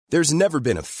There's never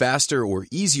been a faster or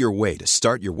easier way to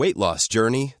start your weight loss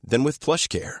journey than with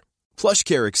PlushCare.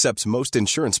 PlushCare accepts most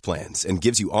insurance plans and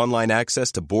gives you online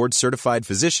access to board-certified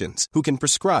physicians who can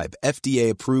prescribe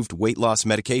FDA-approved weight loss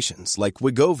medications like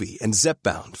Wegovy and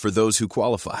Zepbound for those who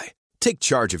qualify. Take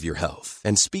charge of your health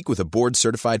and speak with a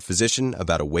board-certified physician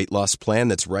about a weight loss plan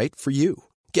that's right for you.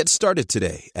 Get started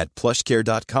today at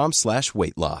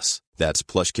plushcare.com/weight loss. That's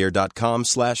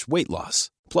plushcare.com/weight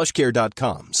loss.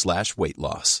 plushcare.com/weight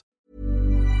loss.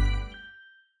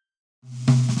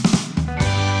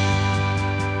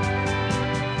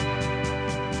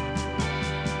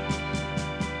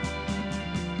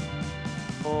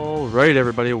 All right,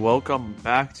 everybody, welcome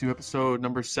back to episode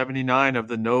number 79 of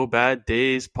the No Bad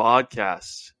Days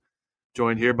podcast.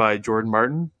 Joined here by Jordan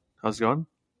Martin. How's it going?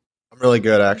 I'm really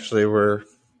good, actually. We're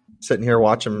sitting here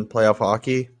watching playoff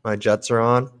hockey. My Jets are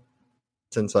on,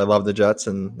 since I love the Jets,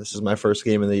 and this is my first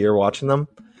game of the year watching them.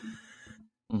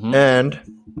 Mm-hmm. And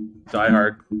Die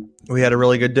hard. we had a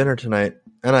really good dinner tonight,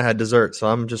 and I had dessert, so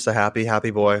I'm just a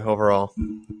happy boy overall.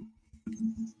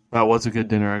 That was a good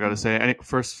dinner, I got to say.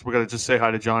 First, we got to just say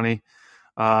hi to Johnny,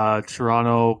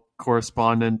 Toronto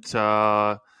correspondent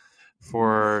for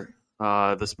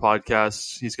this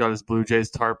podcast. He's got his Blue Jays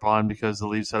tarp on because the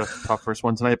Leafs had a tough first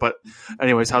one tonight. But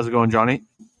anyways, how's it going, Johnny?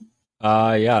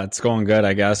 Yeah, it's going good,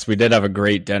 I guess. We did have a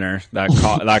great dinner.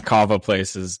 That Kava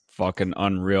place is fucking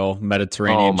unreal.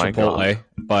 Mediterranean Chipotle. God.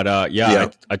 But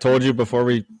I told you before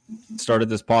we started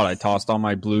this pod, I tossed on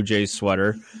my Blue Jays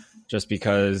sweater just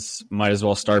because might as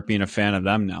well start being a fan of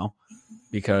them now.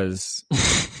 Because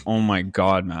oh my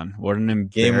god, man, what an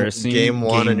embarrassing game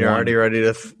one, and you're already ready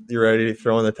to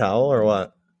throw in the towel, or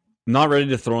what? I'm not ready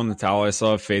to throw in the towel. I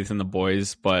still have faith in the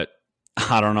boys, but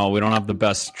I don't know. We don't have the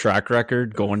best track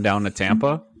record going down to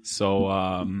Tampa, so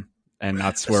and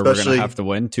that's where we're gonna have to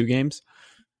win 2 games.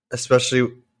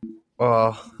 Especially,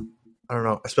 I don't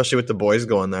know. Especially with the boys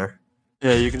going there.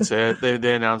 Yeah, you can say it.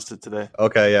 They announced it today.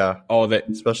 Okay, yeah. Oh,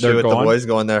 especially with the boys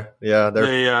going there. Yeah,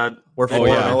 we're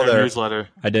 4-0 there. Newsletter.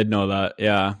 I did know that.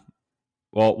 Yeah.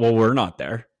 Well, we're not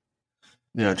there.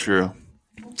 Yeah, true.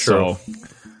 So,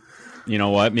 you know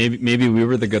what? Maybe we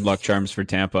were the good luck charms for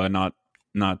Tampa, not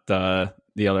the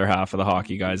other half of the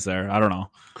hockey guys there. I don't know.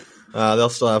 They'll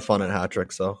still have fun at hat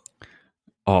tricks, though.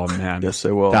 Oh man, yes,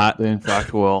 they will. They in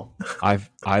fact will. I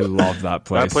love that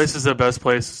place. That place is the best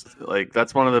place. Like,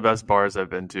 that's one of the best bars I've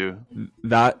been to.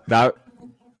 That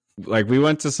like, we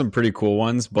went to some pretty cool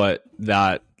ones, but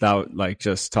that like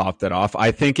just topped it off.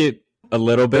 I think it a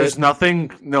little bit. There's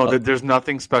nothing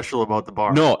special about the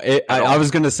bar. No, I was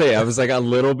gonna say, I was like, a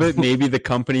little bit. Maybe the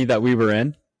company that we were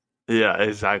in. Yeah,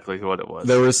 exactly what it was.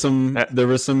 There were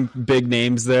some big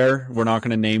names there. We're not going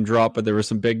to name drop, but there were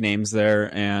some big names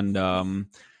there, and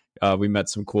we met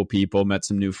some cool people, met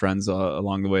some new friends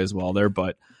along the way as well there.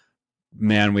 But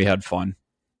man, we had fun.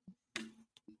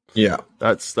 Yeah,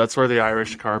 that's where the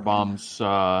Irish car bombs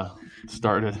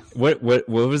started. What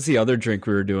was the other drink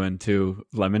we were doing too?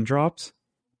 Lemon drops.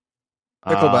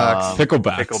 Picklebacks.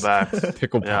 Picklebacks.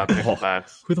 Yeah,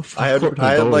 picklebacks. Who the fuck? I had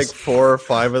like 4 or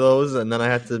 5 of those, and then I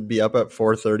had to be up at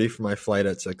 4:30 for my flight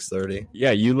at 6:30.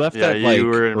 Yeah, you left at like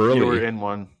early. You were in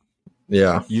one.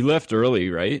 Yeah, you left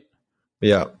early, right?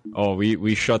 Yeah. Oh,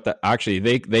 we shut that. Actually,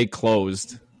 they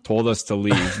closed. Told us to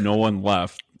leave. No one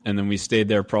left, and then we stayed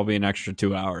there probably an extra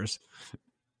 2 hours.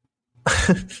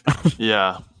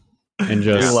 Yeah. And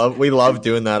just we love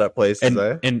doing that at places,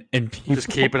 and people, just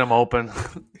keeping them open.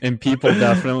 And people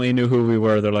definitely knew who we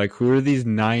were. They're like, "Who are these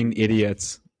 9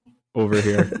 idiots over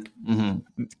here?"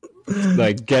 Mm-hmm.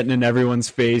 Like, getting in everyone's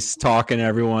face, talking to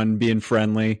everyone, being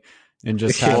friendly, and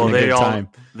just having a good time.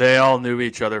 They all knew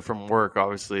each other from work,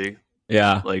 obviously.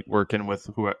 Yeah, like working with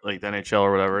like the NHL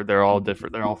or whatever. They're all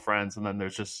different. They're all friends, and then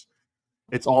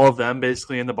it's all of them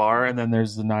basically in the bar, and then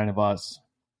there's the 9 of us.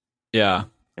 Yeah.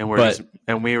 And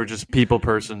we were just people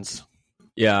persons.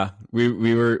 Yeah,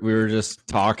 we were just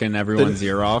talking everyone's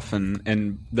ear off, and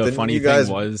the funny thing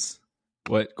was,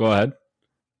 what? Go ahead.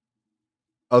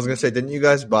 I was gonna say, didn't you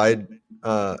guys buy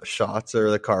shots or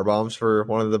the car bombs for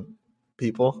one of the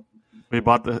people? We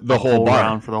bought the whole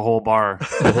round for the whole bar.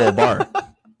 The whole bar.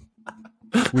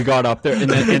 We got up there, and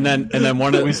then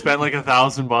we spent like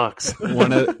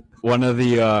 $1,000. One of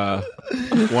the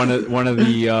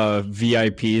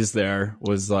VIPs there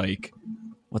was like,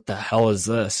 "What the hell is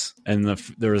this?" And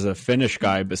there was a Finnish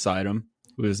guy beside him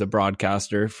who was a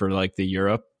broadcaster for like the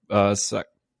Europe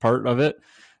part of it,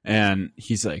 and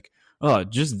he's like, "Oh,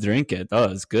 just drink it. Oh,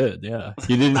 it's good." Yeah,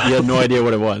 he had no idea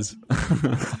what it was.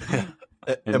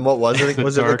 And what was it?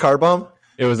 Was it the car bomb?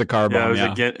 It was a car bomb. Yeah, it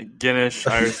was yeah. a Guinness,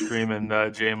 Irish cream, and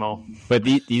JMO. But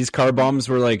these car bombs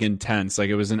were like intense.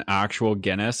 Like it was an actual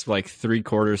Guinness, like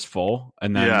 3/4 full,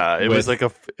 and then It was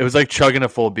like chugging a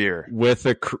full beer with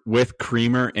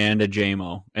creamer and a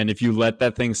JMO. And if you let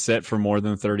that thing sit for more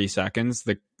than 30 seconds,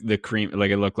 the cream,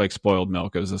 like, it looked like spoiled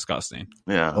milk. It was disgusting.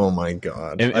 Yeah. Oh my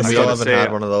god! And I still haven't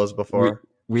had one of those before.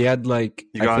 We had like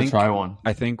you gotta try one.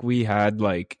 I think we had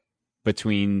like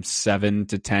between 7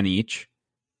 to 10 each.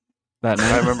 That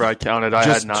night. I remember I counted. I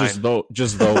had 9. Just those.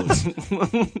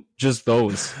 Just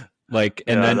those. Like,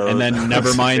 and then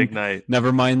never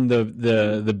mind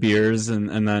the beers and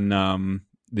then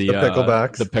the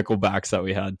picklebacks. The picklebacks that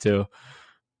we had too.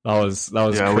 That was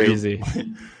crazy.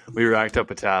 We racked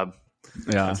up a tab.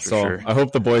 Yeah, so sure. I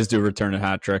hope the boys do return to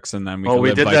hat tricks, and then we can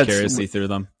live did vicariously through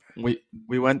them.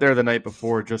 We went there the night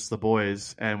before, just the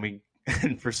boys, and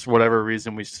for whatever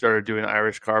reason we started doing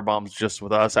Irish car bombs just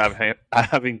with us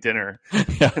having dinner.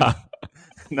 Yeah.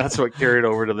 And that's what carried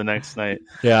over to the next night.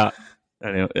 Yeah.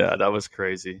 Anyway, yeah, that was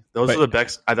crazy. Those are the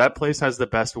best. That place has the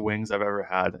best wings I've ever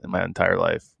had in my entire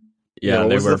life. Yeah,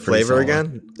 what was the flavor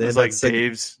again? It was like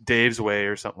Dave's Way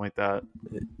or something like that.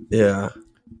 Yeah,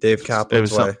 Dave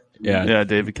Kaplan's Way. Yeah,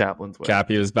 David Kaplan's Way.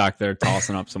 Cappy was back there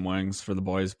tossing up some wings for the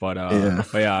boys, but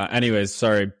yeah. Anyways,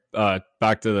 sorry.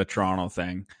 Back to the Toronto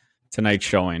thing. Tonight's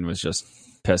showing was just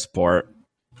piss poor.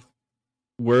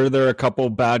 Were there a couple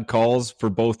bad calls for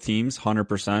both teams?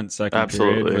 100%. Second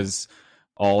period was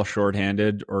all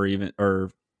shorthanded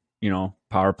or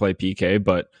power play PK,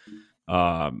 but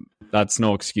that's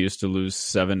no excuse to lose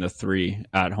 7-3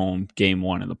 at home, game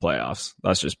 1 in the playoffs.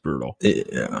 That's just brutal.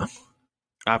 Yeah.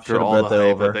 After all the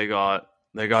hype that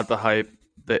they got the hype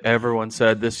that everyone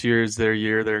said this year is their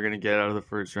year. They're going to get out of the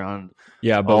first round.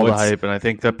 Yeah, but all the hype, and I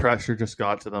think the pressure just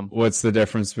got to them. What's the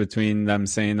difference between them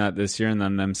saying that this year and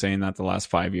then them saying that the last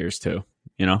 5 years too?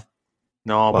 No,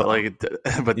 but you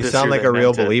this sound like a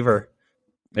real believer.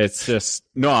 It's just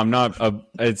I'm not.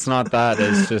 It's not that.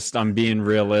 It's just I'm being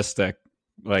realistic.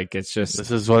 Like it's just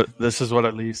this is what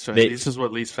at least this is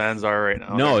what Leafs fans are right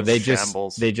now. No, they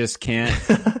just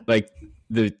can't like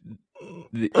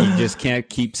you just can't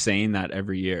keep saying that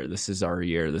every year. This is our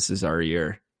year. This is our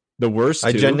year. The worst.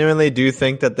 I genuinely do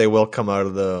think that they will come out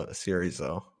of the series,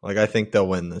 though. Like I think they'll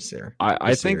win this year.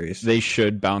 I think they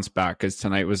should bounce back because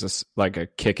tonight was like a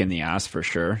kick in the ass for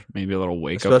sure. Maybe a little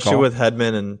wake up call, especially with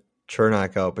Hedman and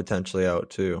Chernak potentially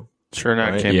out too.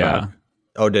 Chernak came back.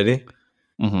 Oh, did he?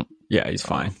 Mm-hmm. Yeah, he's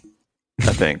fine.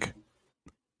 I think.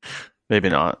 Maybe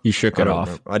not. He shook it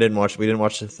off. We didn't watch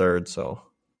the third, so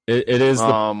it is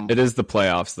the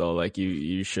playoffs though. Like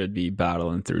you should be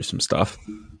battling through some stuff.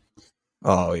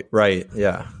 Oh, right.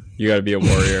 Yeah. You got to be a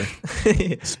warrior.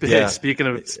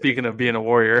 Speaking of being a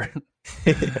warrior,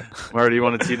 Marty, do you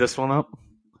want to tee this one up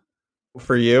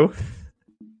for you?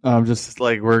 Just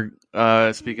like we're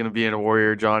speaking of being a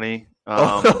warrior, Johnny.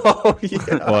 Yeah.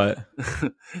 What?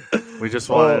 We just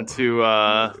wanted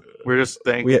to. We're just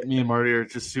me and Marty are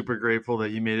just super grateful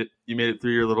that you made it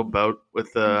through your little bout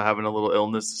with having a little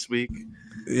illness this week.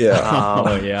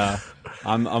 Yeah. Yeah.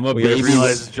 I'm a we baby.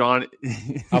 Realized John.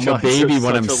 I'm a baby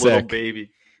when I'm sick.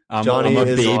 Baby. I'm a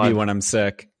baby when I'm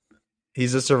sick.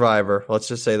 He's a survivor. Let's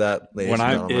just say that. When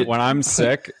I'm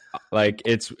sick, like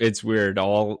it's weird.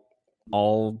 I'll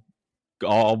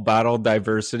battle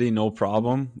diversity, no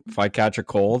problem. If I catch a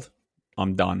cold,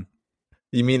 I'm done.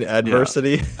 You mean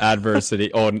adversity? Yeah.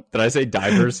 Adversity. Oh, did I say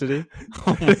diversity?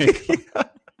 Oh my God.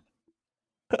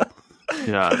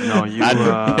 Yeah, no, you.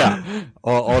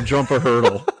 I'll jump a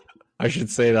hurdle. I should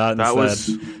say that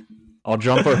instead. I'll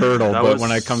jump a hurdle, but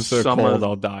when it comes to a cold,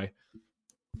 I'll die.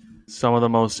 Some of the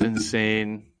most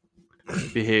insane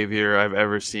behavior I've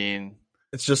ever seen.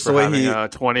 It's just the way he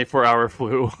 24-hour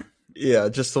flu. Yeah,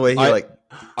 just the way he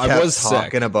I was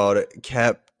talking sick. About it.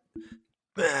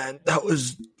 Man, that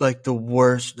was like the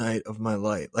worst night of my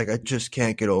life. Like I just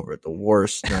can't get over it. The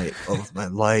worst night of my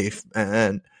life,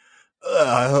 man.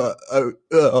 I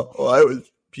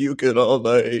was puking all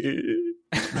night.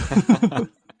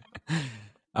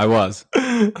 I was,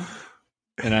 and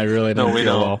I really don't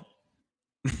feel well.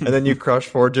 And then you crushed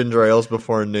 4 ginger ales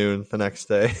before noon the next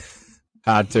day.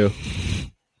 Had to,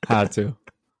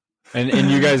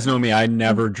 and you guys know me. I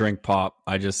never drink pop.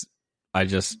 I just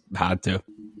had to.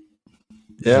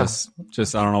 Yeah,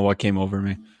 just I don't know what came over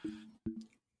me.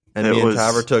 And me and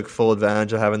Taver took full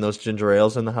advantage of having those ginger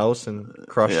ales in the house and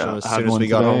crushed them as soon as we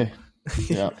got home.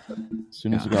 Yeah, as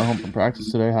soon as we got home from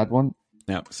practice today, had one.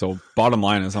 Yeah. So bottom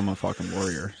line is I'm a fucking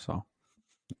warrior. So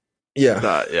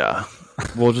yeah.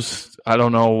 We'll just I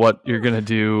don't know what you're gonna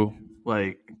do.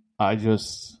 Like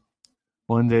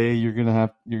one day you're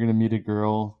gonna meet a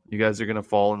girl. You guys are gonna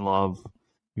fall in love.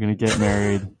 You're gonna get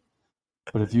married,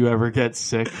 but if you ever get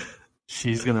sick,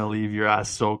 she's gonna leave your ass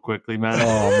so quickly, man.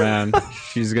 Oh man,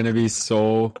 she's gonna be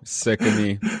so sick of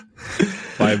me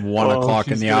by 1 o'clock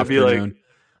in the afternoon.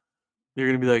 You're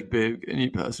gonna be like, babe, can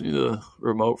you pass me the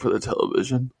remote for the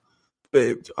television?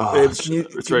 Babe, can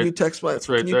you text my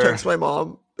text my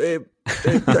mom? Babe,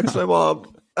 text my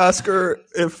mom. Ask her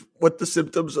what the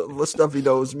symptoms of a stuffy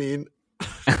nose mean.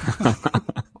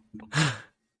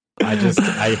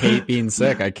 I hate being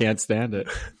sick. I can't stand it.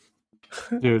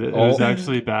 Dude, it was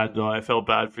actually bad though. I felt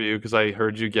bad for you because I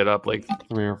heard you get up like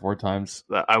 3 or 4 times.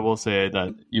 I will say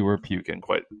that you were puking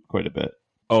quite a bit.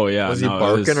 Oh yeah, was he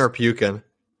barking or puking?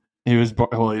 He was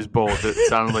both. It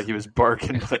sounded like he was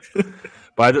barking,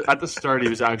 but at the start he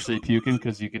was actually puking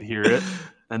because you could hear it,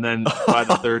 and then by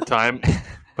the third time,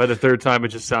 it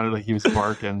just sounded like he was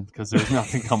barking because there was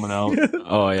nothing coming out.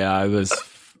 Oh yeah, it was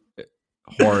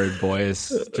horrid,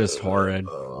 boys. Just horrid.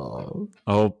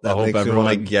 I hope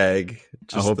everyone gag.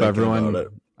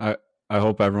 I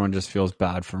hope everyone just feels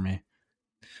bad for me.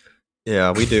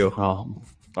 Yeah, we do. Well,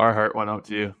 our heart went out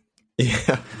to you.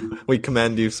 Yeah, we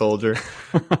commend you, soldier.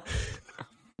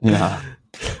 Yeah.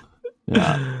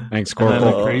 Thanks,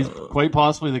 Corporal. Quite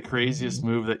possibly the craziest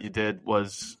move that you did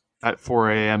was at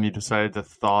 4 a.m. you decided to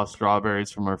thaw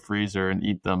strawberries from our freezer and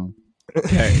eat them.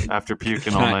 Okay. After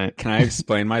puking all night. Can I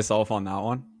explain myself on that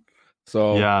one?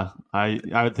 So yeah, I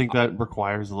would think that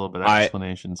requires a little bit of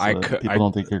explanation so that people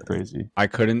don't think you're crazy. I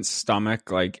couldn't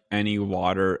stomach like any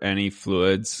water, any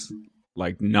fluids,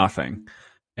 like nothing.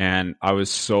 And I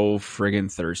was so friggin'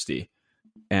 thirsty.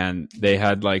 And they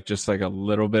had like just like a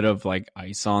little bit of like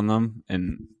ice on them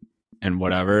and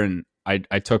whatever. And I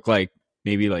took like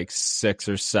maybe like 6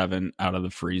 or 7 out of the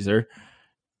freezer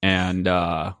and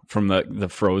from the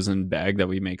frozen bag that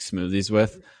we make smoothies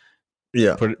with.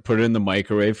 Yeah. Put it in the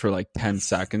microwave for like 10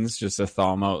 seconds just to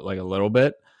thaw them out like a little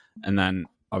bit. And then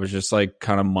I was just like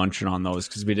kind of munching on those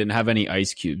because we didn't have any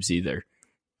ice cubes either.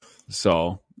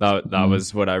 So that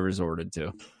was what I resorted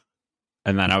to.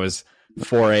 And then I was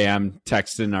 4 a.m.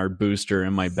 texting our booster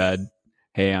in my bed,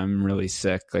 hey, I'm really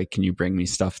sick. Like, can you bring me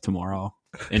stuff tomorrow?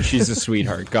 And she's a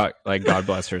sweetheart. God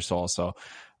bless her soul. So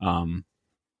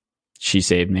she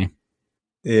saved me.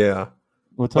 Yeah.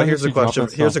 Well, here's a question.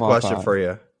 Here's a question for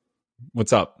you.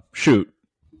 What's up? Shoot.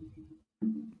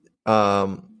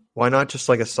 Why not just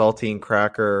like a saltine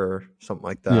cracker or something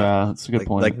like that? Yeah, that's a good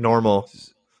point. Like normal.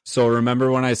 So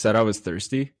remember when I said I was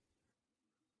thirsty?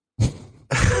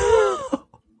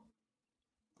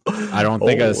 I don't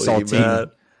think a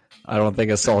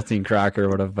saltine cracker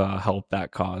would have helped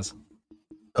that cause.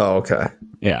 Oh, okay.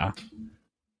 Yeah.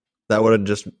 That would have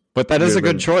just. But that is a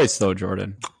good choice, though,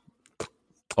 Jordan.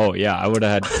 Oh yeah, I would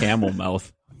have had camel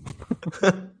mouth.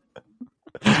 Do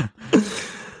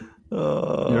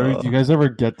you guys ever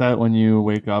get that when you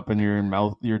wake up and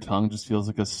your tongue just feels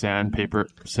like a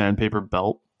sandpaper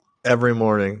belt? Every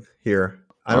morning here.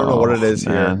 I don't know what it is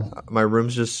here. My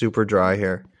room's just super dry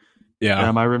here.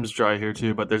 Yeah, my room's dry here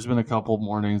too, but there's been a couple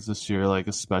mornings this year, like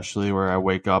especially where I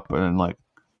wake up and like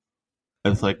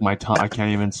it's like my tongue, I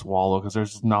can't even swallow because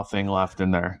there's nothing left in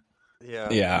there.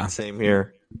 Yeah. Same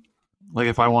here. Like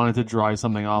if I wanted to dry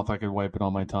something off, I could wipe it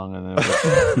on my tongue and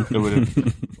it would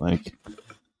have like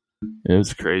it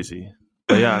was crazy.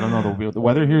 But yeah, I don't know. The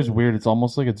weather here is weird. It's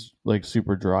almost like it's like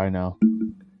super dry now.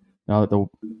 Now that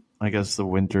I guess the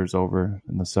winter's over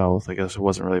in the south. I guess it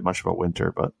wasn't really much about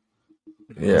winter, but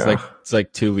yeah, it's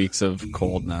like 2 weeks of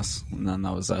coldness, and then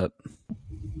that was it.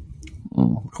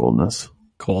 Coldness,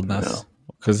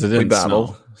 because it didn't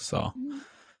snow. So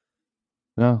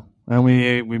yeah, and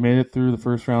we made it through the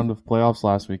first round of playoffs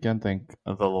last weekend. Thank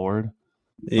the Lord.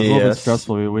 It was a little bit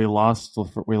stressful. We lost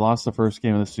the first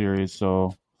game of the series,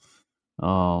 so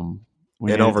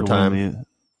we in overtime.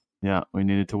 We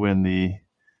needed to win the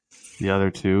other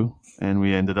two, and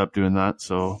we ended up doing that.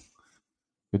 So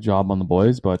good job on the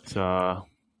boys. But on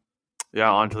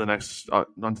to the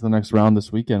next round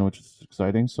this weekend, which is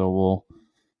exciting. So we'll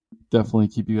definitely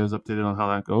keep you guys updated on how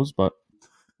that goes. But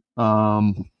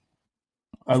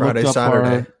Friday,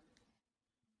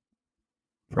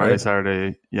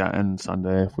 Saturday, and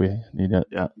Sunday if we need it.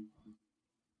 Yeah.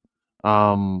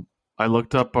 I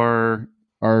looked up our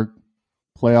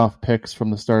playoff picks from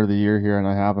the start of the year here, and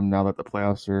I have them now that the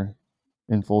playoffs are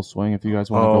in full swing. If you guys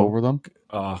want to go over them,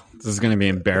 this is going to be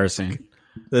embarrassing.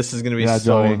 This is going to be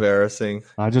so embarrassing.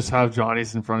 I just have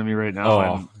Johnny's in front of me right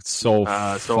now. And, it's so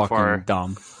fucking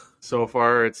dumb. So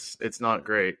far, it's not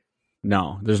great.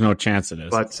 No, there's no chance it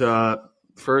is. But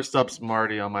first up's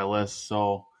Marty on my list.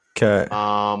 So okay,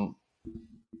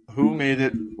 who made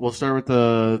it? We'll start with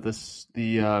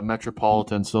the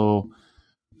Metropolitan. So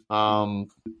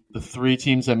The three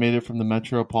teams that made it from the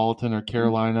Metropolitan are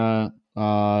Carolina,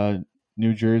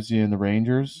 New Jersey, and the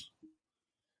Rangers.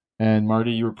 And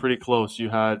Marty, you were pretty close. You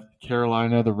had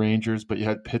Carolina, the Rangers, but you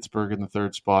had Pittsburgh in the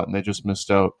third spot, and they just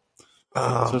missed out.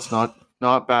 So it's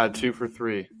not bad. 2 for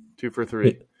 3. 2 for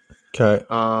 3. Okay.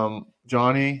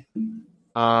 Johnny,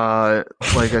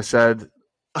 like I said,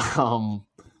 No,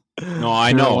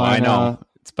 I know.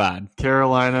 It's bad.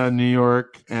 Carolina, New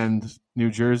York, and New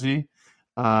Jersey.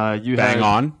 You Bang had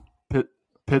on.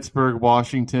 Pittsburgh,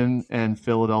 Washington, and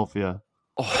Philadelphia.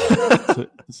 He thought,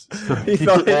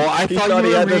 I he thought thought you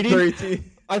he were had the reading- 3 teams.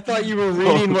 I thought you were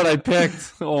reading what I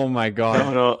picked. Oh my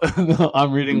god. No,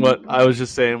 I'm reading what I was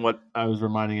just saying. What I was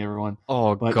reminding everyone.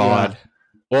 Oh But, god.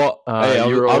 Well, hey, I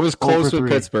you're was 0 close for with 3.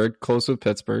 Pittsburgh. Close with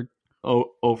Pittsburgh. 0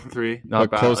 for 3. Not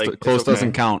But bad. close, Like, it's close okay.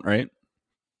 doesn't count, right?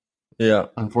 Yeah.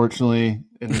 Unfortunately,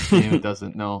 in this game, it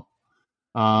doesn't. No.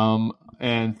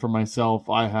 And for myself,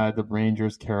 I had the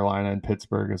Rangers, Carolina, and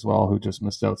Pittsburgh as well, who just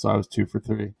missed out. So I was 2 for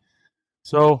 3.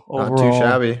 So overall, Not too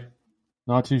shabby.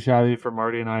 Not too shabby for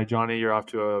Marty and I. Johnny, you're off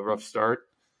to a rough start,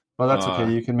 but that's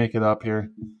okay. You can make it up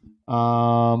here.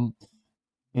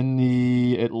 In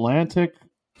the Atlantic,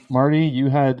 Marty, you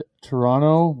had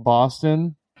Toronto,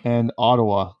 Boston, and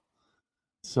Ottawa.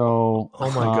 So,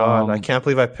 Oh my god, I can't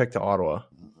believe I picked Ottawa.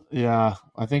 Yeah,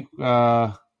 I think.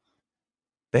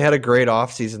 They had a great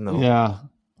offseason though. Yeah,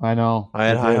 I know. I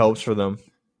had They high did. hopes for them.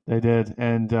 They did,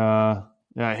 and yeah,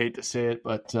 I hate to say it,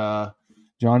 but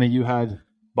Johnny, you had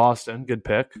Boston, good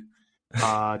pick.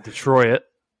 Detroit.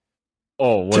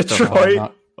 Oh, what Detroit.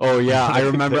 Not- Oh yeah, I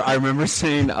remember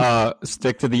saying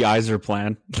stick to the Iser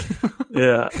plan.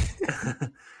 Yeah.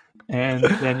 And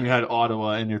then you had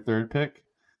Ottawa in your third pick.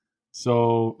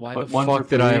 So Why the one for fuck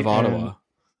did I 3, have Ottawa? and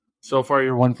So far,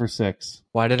 you're 1 for 6.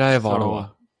 Why did I have So- Ottawa?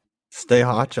 Stay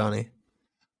hot, Johnny.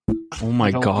 Oh my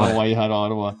I don't know god. why you had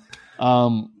Ottawa.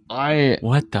 I,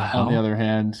 What the hell? on the other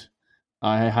hand,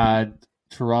 I had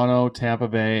Toronto, Tampa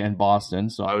Bay, and Boston.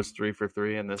 So I was 3 for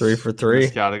 3 in this 3 for in 3.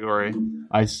 this category.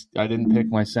 I didn't pick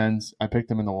my Sens. I picked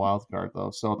them in the wild card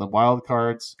though. So the wild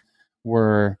cards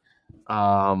were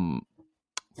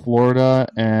Florida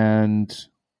and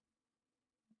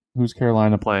who's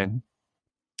Carolina playing?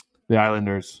 The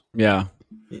Islanders. Yeah.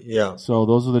 Yeah. So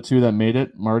those are the two that made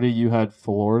it. Marty, you had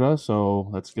Florida, so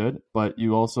that's good. But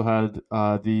you also had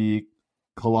the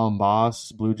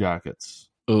Columbus Blue Jackets.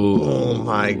 Oh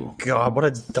my god, what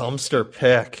a dumpster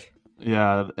pick.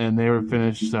 Yeah, and they were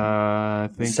finished, I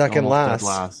think, Second almost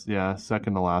last. dead Yeah,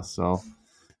 second to last. So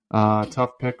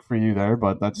tough pick for you there,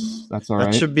 but that's all right.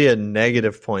 That should be a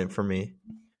negative point for me.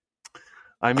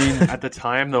 I mean, at the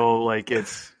time though, like it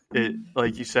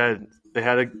like you said, they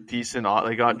had a decent.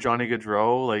 They got Johnny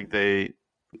Gaudreau. Like they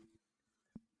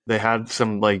had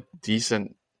some like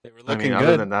decent. They were I looking mean, other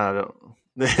good. than that,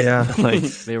 Yeah. like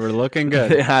They were looking they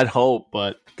good. had hope,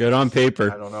 but Good on I paper.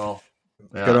 don't know.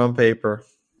 Yeah. Good on paper.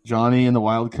 Johnny, in the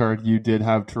wild card, you did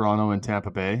have Toronto and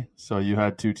Tampa Bay, so you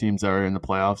had two teams that were in the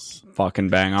playoffs. Fucking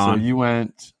bang So on. you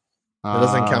went. It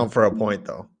doesn't count for a point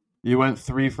though. You went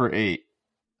 3 for 8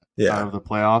 out Yeah. of the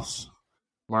playoffs.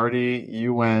 Marty,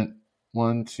 you went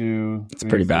 1, 2, It's 3,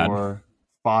 pretty bad. 4,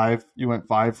 5. You went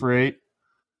 5 for 8,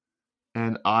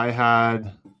 and I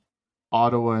had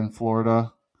Ottawa and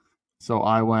Florida, so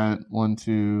I went 1,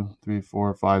 2, 3,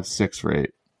 4, 5, 6 for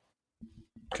 8.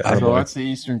 Okay. So that's the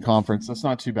Eastern Conference. That's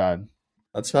not too bad.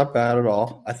 That's not bad at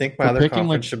all. I think my For other picking,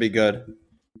 conference like- should be good.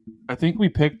 I think we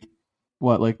picked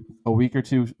like a week or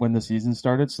two when the season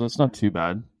started, so that's not too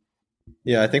bad.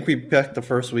 Yeah, I think we picked the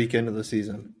first weekend of the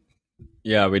season.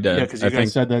 Yeah, we did. Yeah, because I you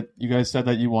guys said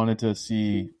that you wanted to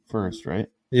see first, right?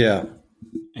 Yeah.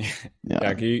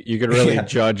 yeah, you could really Yeah.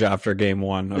 judge after game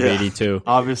 1 of Yeah. 82.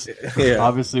 Obviously, Yeah.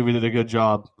 obviously, we did a good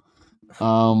job.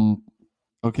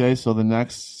 Okay, so the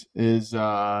next is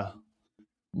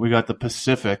we got the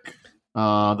Pacific.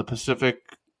 The Pacific.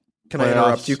 Can I Playoffs.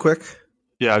 interrupt you quick?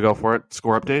 Yeah, go for it.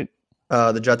 Score update.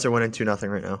 The Jets are winning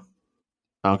 2-0 right now.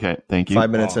 Okay, thank you. 5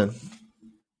 minutes in.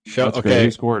 That's great. Okay,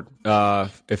 Who scored?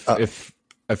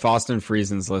 if Austin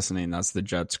Friesen's listening, that's the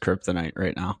Jets' kryptonite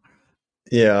right now.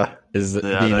 Yeah. Is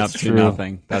Yeah, being up that's to true.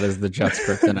 nothing. That is the Jets'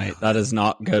 kryptonite. That is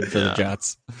not good for the Yeah.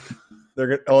 Jets. They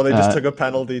just Uh, took a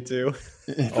penalty too.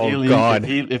 If Oh, he leaves- God.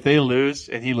 If they lose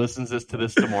and he listens to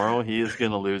this tomorrow, he is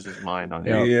going to lose his mind on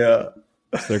Yeah. you. Yeah.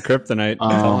 It's their kryptonite.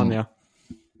 I'm telling you.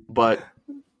 But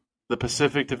the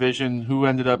Pacific Division, who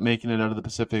ended up making it out of the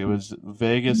Pacific? It was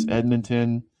Vegas,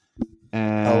 Edmonton,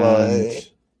 and LA.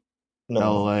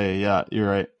 No, LA. Yeah, you're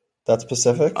right. that's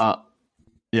Pacific.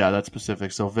 Yeah, that's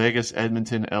Pacific. So Vegas,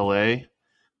 Edmonton, LA.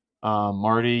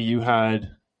 Marty, you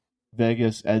had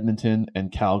Vegas, Edmonton,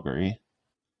 and Calgary.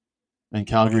 and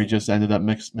Calgary just ended up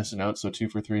missing out, so 2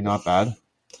 for 3, not bad.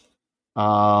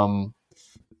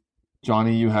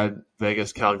 Johnny, you had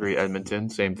Vegas, Calgary, Edmonton,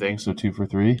 same thing, so 2 for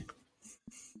 3.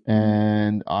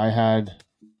 And I had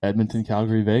Edmonton,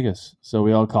 Calgary, Vegas, so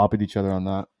we all copied each other on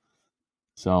that.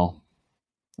 So,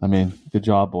 I mean, good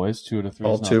job, boys. 2 out of 3.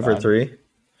 All 2 for 3.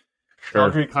 Sure.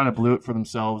 Calgary kind of blew it for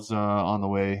themselves on the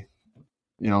way,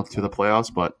 to the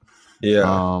playoffs, but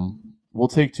we'll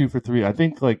take 2 for 3. I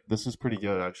think this is pretty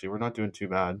good actually. We're not doing too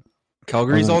bad.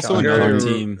 Calgary's also another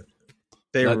team.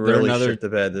 They really shit the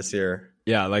bed this year.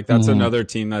 Yeah, that's another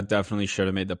team that definitely should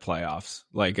have made the playoffs.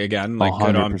 Again,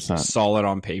 good on solid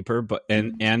on paper, but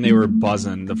and they were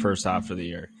buzzing the first half of the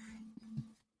year.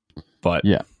 But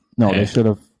yeah, no, they should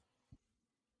have.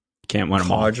 Can't win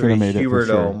them all. Kadri,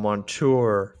 Huberdeau,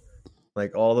 Montour,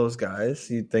 all those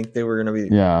guys. You'd think they were going to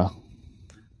be. Yeah.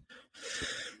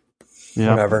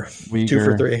 Whatever. Uyghur. 2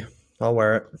 for 3. I'll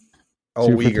wear it. Oh,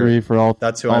 2 for 3 for all.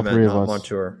 That's who all I meant. Three of not us.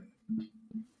 Montour.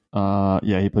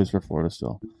 Yeah, he plays for Florida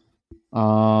still.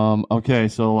 Okay,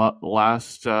 so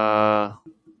last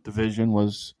division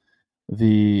was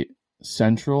the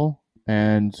Central,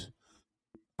 and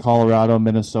Colorado,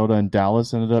 Minnesota, and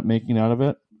Dallas ended up making out of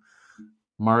it.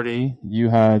 Marty, you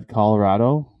had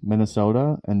Colorado,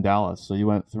 Minnesota, and Dallas, so you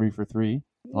went 3 for 3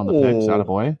 on the picks.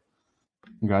 Attaboy.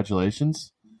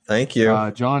 Congratulations. Thank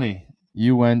you. Johnny,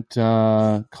 you went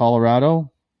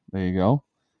Colorado. There you go.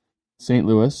 St.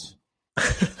 Louis.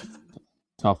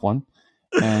 Tough one.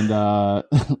 And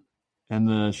and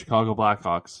the Chicago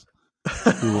Blackhawks.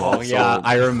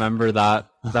 I remember that.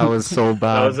 That was so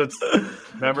bad.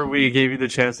 Remember we gave you the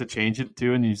chance to change it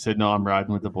too, and you said, no, I'm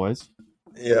riding with the boys?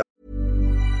 Yeah.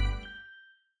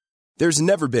 There's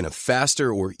never been a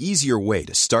faster or easier way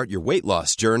to start your weight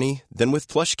loss journey than with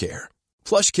PlushCare.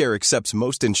 PlushCare accepts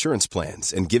most insurance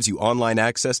plans and gives you online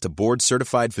access to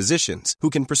board-certified physicians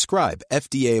who can prescribe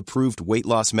FDA-approved weight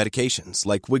loss medications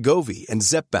like Wegovy and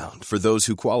Zepbound for those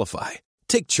who qualify.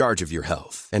 Take charge of your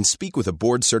health and speak with a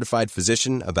board-certified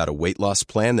physician about a weight loss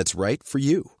plan that's right for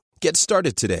you. Get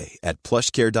started today at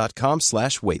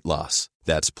plushcare.com/weight loss.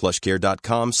 That's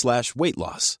plushcare.com/weight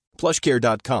loss.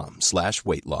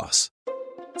 plushcare.com/weight loss.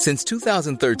 Since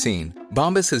 2013,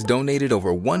 Bombas has donated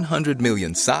over 100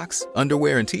 million socks,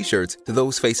 underwear, and T-shirts to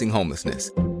those facing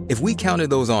homelessness. If we counted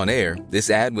those on air,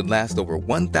 this ad would last over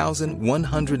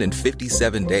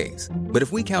 1,157 days. But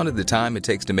if we counted the time it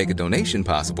takes to make a donation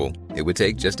possible, it would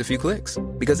take just a few clicks.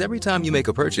 Because every time you make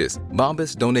a purchase,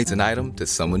 Bombas donates an item to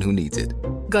someone who needs it.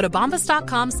 Go to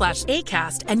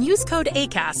bombas.com/ACAST and use code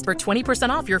ACAST for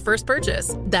 20% off your first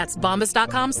purchase. That's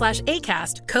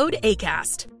bombas.com/ACAST, code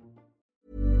ACAST.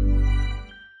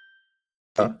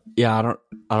 Yeah,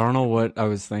 I don't know what I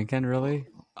was thinking really.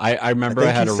 I remember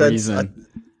I had a reason.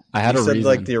 I had a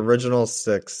reason. The original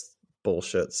 6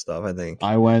 bullshit stuff, I think.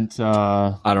 I went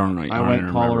I don't know. I went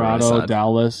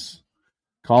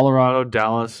Colorado,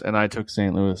 Dallas, and I took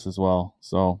St. Louis as well.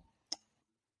 So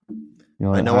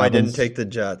I know I didn't take the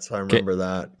Jets. I remember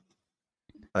that.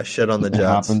 I shit on the Jets. It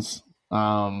happens.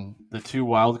 The 2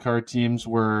 wildcard teams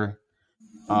were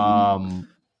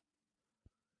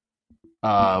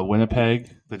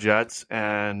Winnipeg, the Jets,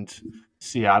 and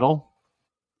Seattle.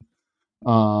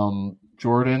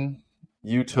 Jordan,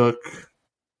 you took.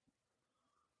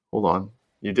 Hold on,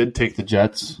 you did take the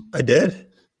Jets. I did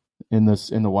in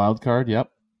the wild card. Yep,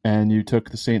 and you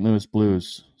took the St. Louis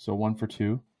Blues. So 1 for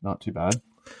 2, not too bad.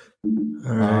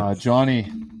 All right.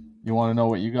 Johnny, you want to know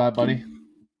what you got, buddy?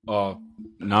 Oh,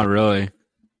 not really.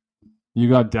 You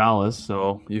got Dallas,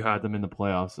 so you had them in the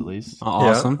playoffs at least.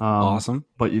 Awesome, Yeah. Awesome.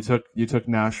 But you took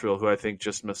Nashville, who I think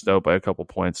just missed out by a couple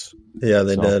points. Yeah,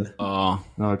 they did. Oh,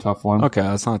 another tough one. Okay,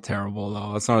 that's not terrible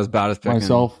though. That's not as bad as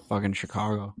picking fucking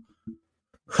Chicago.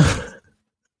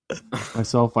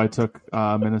 Myself, I took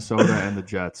Minnesota and the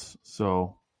Jets,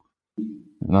 so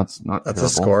that's not. That's terrible. A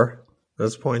score.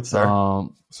 Those points there.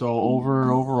 So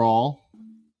overall,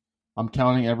 I'm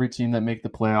counting every team that make the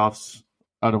playoffs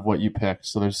out of what you picked.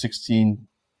 So there's 16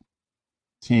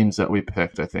 teams that we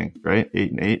picked, I think, right?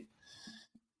 8 and 8.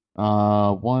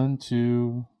 1,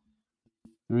 2,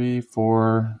 3,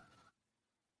 4,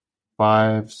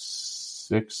 5,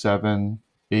 6, 7,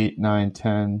 8, 9,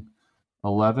 10,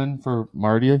 11 for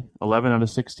Marty. 11 out of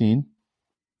 16.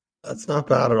 That's not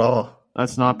bad at all.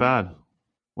 That's not bad.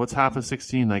 What's half of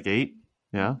 16? Like 8?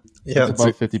 Yeah. Yeah. It's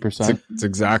about 50%. It's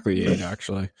exactly 8,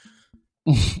 actually.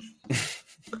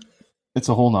 It's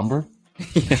a whole number?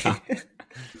 Yeah.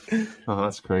 Oh,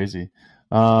 that's crazy.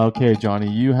 Okay,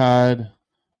 Johnny, you had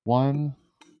 1,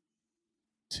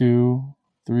 2,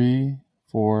 3,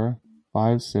 4,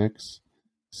 5, 6,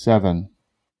 7.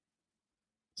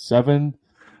 7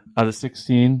 out of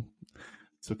 16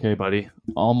 It's okay, buddy.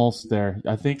 Almost there.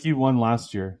 I think you won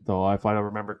last year, though. If I don't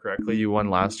remember correctly, you won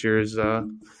last year's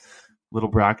little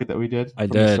bracket that we did. I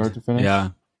from did. Start to finish. Yeah.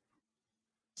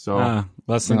 So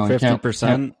Less than you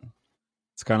 50%.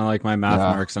 It's kind of like my math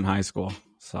Yeah. marks in high school.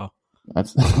 So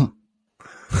that's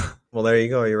Well, there you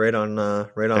go. You're right on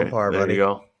par, there buddy. you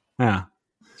go. yeah,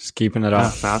 just keeping it Yeah,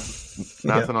 up.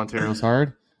 math in Ontario is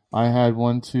hard. I had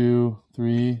 1, 2,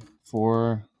 3,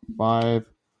 4, 5,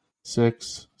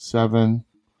 6, 7,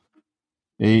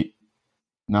 8,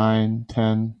 9,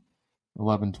 10,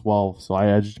 11, 12. So I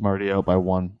edged Marty out by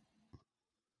 1.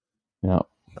 Yeah.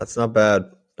 That's not bad.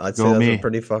 I'd say Go that's me. a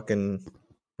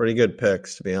pretty good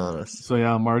picks, to be honest. So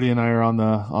yeah, Marty and I are on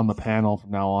the panel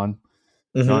from now on.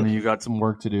 Mhm. Johnny, you got some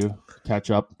work to do to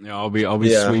catch up. Yeah, I'll be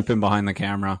Yeah. sweeping behind the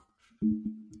camera. You're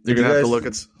you gonna have to guys- look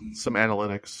at some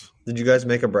analytics. Did you guys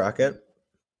make a bracket?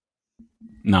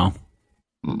 No,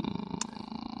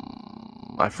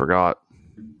 I forgot.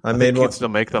 I I made think you one. can still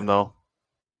make them though.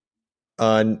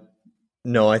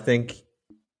 No, I think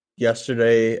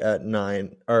yesterday at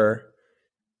 9, or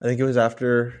I think it was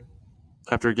after.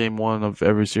 After game 1 of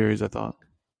every series, I thought.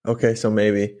 Okay, so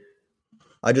maybe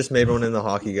I just made one in the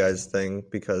hockey guys thing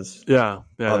because Yeah.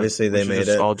 Obviously We they should made just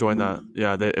it. all join that.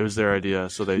 Yeah, it was their idea,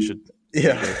 so they should.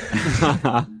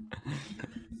 yeah,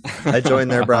 I joined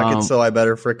their bracket, Um, so I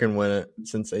better freaking win it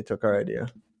since they took our idea.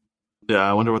 Yeah,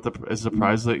 I wonder what is the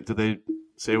prize like. Did they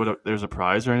say there's a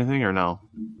prize or anything or no?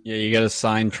 yeah, you got to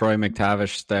sign Troy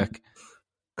McTavish stick.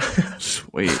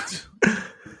 Sweet.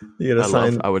 You gotta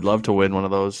sign I would love to win one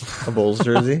of those. a Bulls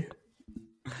jersey.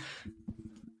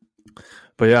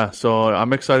 But yeah, so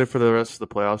I'm excited for the rest of the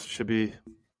playoffs. It should be.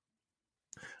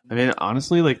 I mean,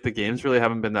 honestly, like the games really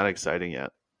haven't been that exciting yet.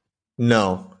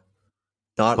 No,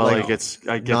 not But like like it's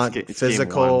not it's game 1.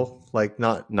 physical. Like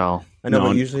not. No, I know, No.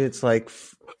 but usually it's like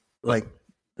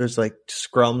there's like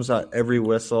scrums at every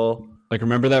whistle. Like,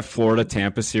 remember that Florida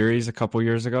Tampa series a couple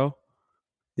years ago?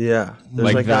 Yeah, there's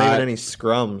Like like not that- even any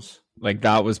scrums. Like,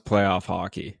 that was playoff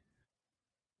hockey.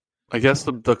 I guess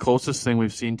the closest thing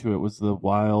we've seen to it was the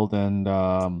Wild and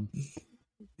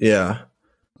Yeah,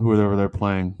 whoever they're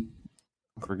playing.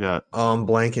 I forget.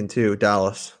 blanking too.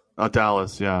 Dallas.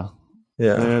 Dallas, yeah.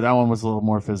 Yeah, That one was a little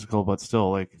more physical, but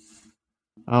still, like,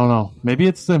 I don't know. Maybe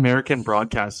it's the American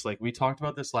broadcast. Like we talked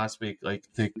about this last week. Like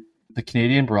the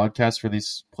Canadian broadcast for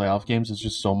these playoff games is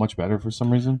just so much better for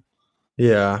some reason,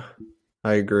 yeah,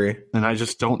 I agree. and I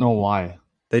just don't know why.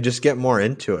 They just get more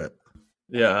into it.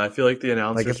 Yeah, I feel like the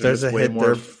announcers Like if are there's just a way hit,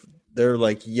 more. they're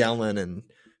like yelling and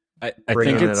I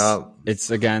bringing think it up.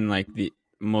 it's again like the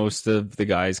most of the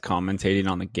guys commentating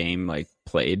on the game like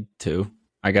played too,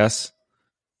 I guess.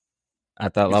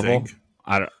 At that You level. think?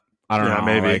 I don't Yeah, know.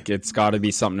 maybe. Like it's got to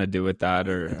be something to do with that,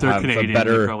 or If they're have Canadian, a they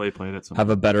better probably played it. have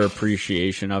a better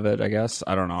appreciation of it. I guess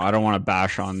I don't know. I don't want to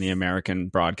bash on the American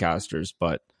broadcasters,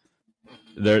 but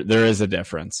there is a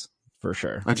difference for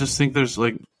sure. I just think there's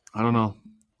like I don't know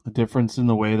a difference in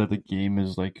the way that the game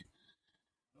is like.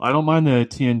 I don't mind the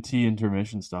TNT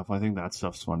intermission stuff. I think that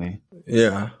stuff's funny.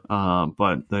 Yeah,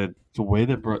 But the way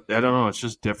that I don't know, it's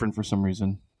just different for some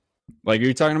reason. Like, are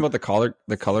you talking about the color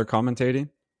commentating?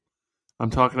 I'm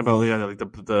talking about like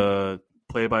the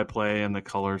play by play and the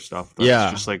color stuff. That's Yeah.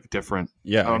 just like different.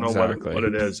 Yeah, I don't know exactly. what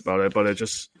it is about it, but it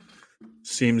just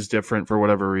seems different for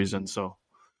whatever reason. So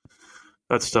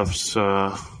that stuff's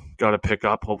got to pick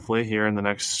up hopefully here in the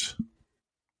next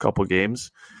couple games.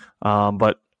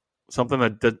 But something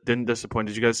that didn't disappoint.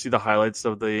 Did you guys see the highlights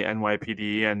of the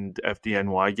NYPD and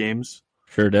FDNY games?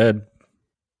 Sure did.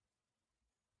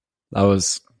 That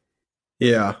was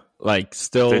yeah. like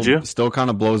Did you? still kind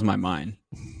of blows my mind,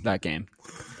 that game.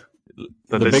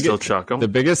 That The they big- still chuck them? The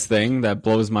biggest thing that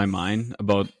blows my mind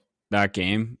about that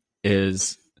game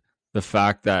is the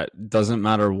fact that it doesn't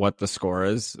matter what the score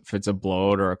is, if it's a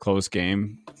blowout or a close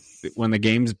game, when the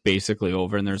game's basically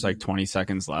over and there's like 20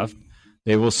 seconds left,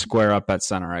 they will square up at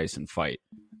center ice and fight.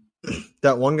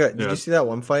 That one guy. Did Yeah. you see that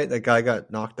one fight? That guy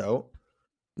got knocked out.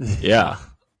 Yeah.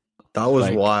 That was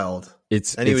Like, wild.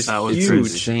 It's And he it's, was it's huge.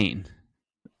 insane.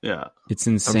 Yeah. It's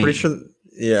insane. I'm pretty sure.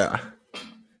 Yeah.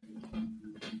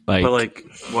 But like,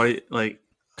 why? Like,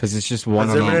 because it's just one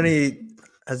Has there of been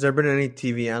them. any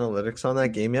TV analytics on that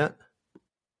game yet?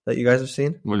 That you guys have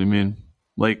seen? what do you mean?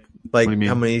 Like, Like What do you mean?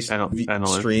 how many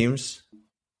Analytics? streams?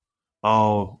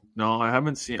 oh no, I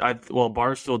haven't seen. Well,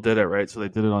 Barstool did it right, so they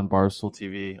did it on Barstool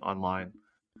TV online.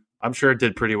 I'm sure it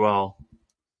did pretty well.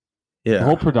 Yeah. The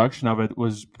whole production of it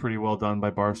was pretty well done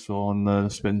by Barstool and the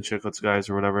Spin Chicklets guys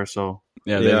or whatever. So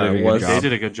Yeah, they Yeah, did a it good was- they job.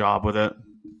 did a good job with it.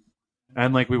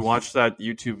 And like we watched that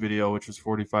YouTube video, which was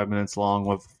 45 minutes long,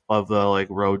 of the like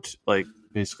road like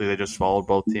basically they just followed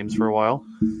both teams for a while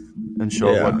and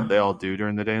showed what they all do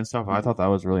during the day and stuff. I thought that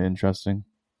was really interesting.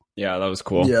 Yeah, that was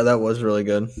cool. Yeah, that was really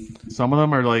good. Some of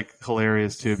them are like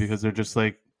hilarious too because they're just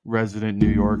like resident New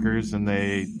Yorkers and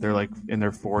they're like in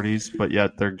their 40s, but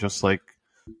yet they're just like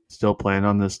still playing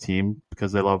on this team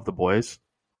because they love the boys.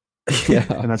 Yeah.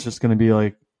 And that's just gonna be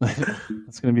like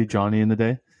that's gonna be Johnny in the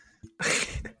day.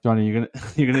 Johnny, you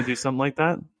gonna do something like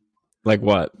that? Like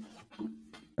what?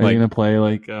 Are Like- you gonna play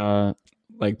like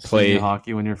Play senior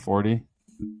hockey when you're 40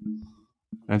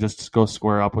 and just go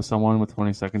square up with someone with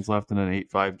 20 seconds left in an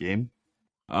 8-5 game?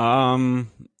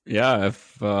 Yeah,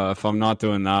 if I'm not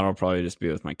doing that, I'll probably just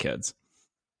be with my kids.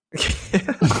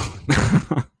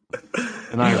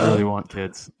 And I really want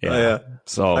kids. Yeah.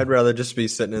 So I'd rather just be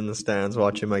sitting in the stands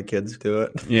watching my kids do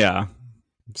it, yeah.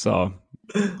 So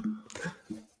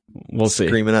we'll see.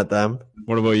 screaming at them.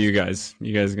 What about you guys?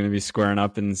 You guys going to be squaring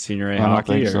up in senior A I don't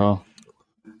hockey? think or? so.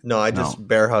 No, I just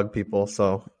bear hug people.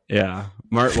 So Yeah.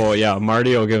 Marty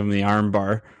will give him the arm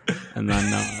bar, and then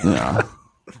Yeah.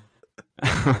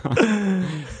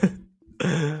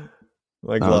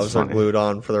 my That gloves was are funny. glued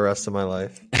on for the rest of my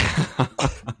life.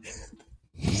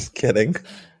 Just kidding.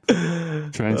 Try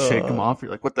and shake them off. You're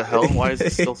like, what the hell? Why is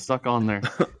it still stuck on there?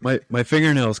 my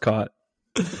fingernails caught.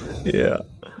 Yeah.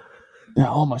 Yeah.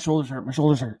 Oh, my shoulders hurt. My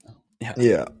shoulders hurt.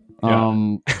 Yeah.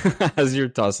 As you're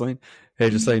tussling, hey,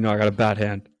 just so you know, I got a bad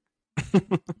hand.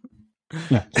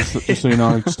 Yeah. Just so you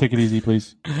know, just take it easy,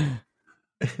 please.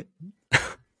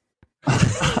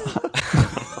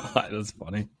 That's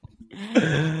funny.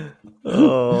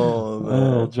 Oh,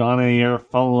 man. Johnny, you're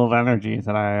full of energy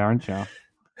today, aren't you?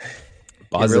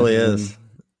 It really is.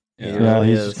 Yeah. He Yeah, really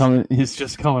he's is. he's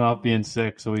just coming off being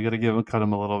sick, so we got to cut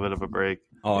him a little bit of a break.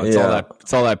 Oh, it's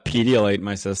all that Pedialyte in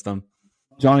my system.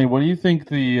 Johnny, what do you think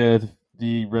the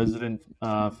resident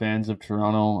fans of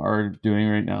Toronto are doing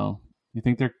right now? You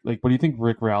think they're like, what do you think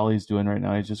Rick Rowley's doing right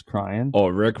now? He's just crying. Oh,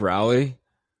 Rick Rowley?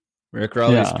 Rick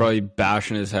Rowley's Yeah. probably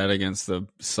bashing his head against the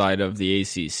side of the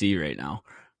ACC right now.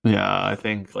 Yeah, I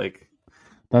think like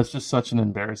that's just such an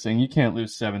embarrassing. You can't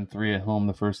lose 7-3 at home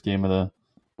the first game of the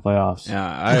playoffs. Yeah,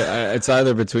 I it's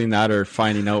either between that or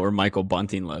finding out where Michael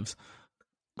Bunting lives.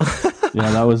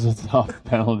 Yeah, that was a tough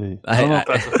penalty. I don't know if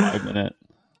that's a 5-minute.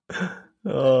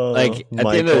 Oh, Like at the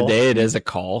end of the Michael. day, it is a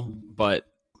call, but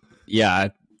yeah,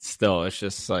 still, it's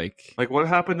just like Like what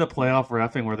happened to playoff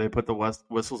reffing where they put the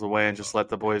whistles away and just let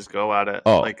the boys go at it?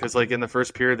 Oh. Like because like in the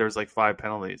first period there was like 5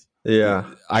 penalties. Yeah.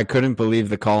 I couldn't believe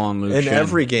the call on Luke In Shen.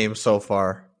 every game so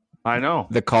far. I know.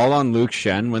 The call on Luke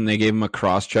Shen when they gave him a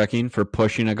cross-checking for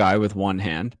pushing a guy with one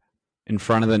hand in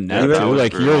front of the net. that Too. was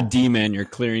Like you're a brutal. D-man, you're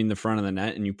clearing the front of the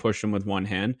net and you push him with one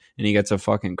hand and he gets a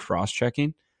fucking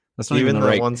cross-checking. That's not Even even the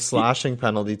the right one slashing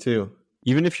penalty too.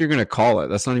 Even if you're going to call it,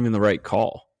 that's not even the right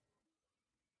call,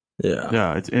 Yeah.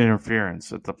 Yeah, it's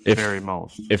interference at the If- very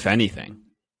most. if anything.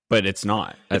 But it's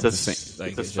not. It's At a, the same- like,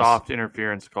 it's a just- soft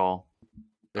interference call.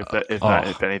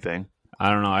 If anything. I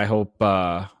don't know. I hope.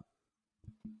 I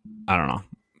don't know.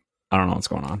 I don't know what's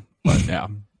going on. But yeah,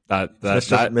 that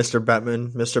Mr.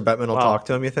 Bettman will Wow. talk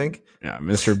to him, you think? yeah,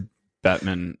 Mr.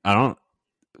 Bettman. I don't.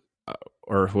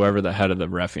 Or whoever the head of the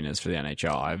reffing is for the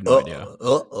NHL. I have no idea.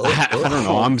 I don't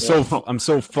know. I'm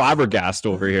so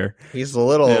flabbergasted over here. He's a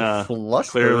little Yeah,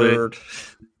 flustered. clearly.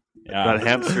 Yeah. That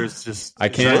hamster's just I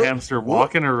is can't- that hamster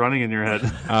walking or running in your head.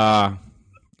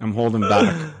 I'm holding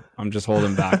back. I'm just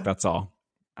holding back. That's all.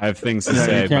 I have things to Yeah, you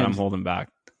say, but can't- I'm holding back.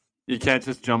 You can't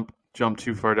just jump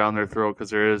too far down their throat because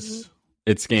there is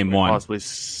It's game one. possibly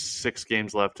 6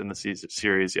 games left in the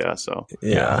series. Yeah, so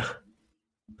Yeah.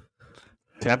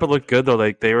 Tampa looked good though.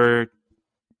 Like they were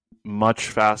much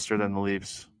faster than the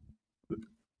Leafs.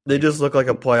 They just look like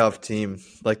a playoff team.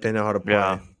 Like they know how to play.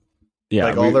 Yeah, Yeah,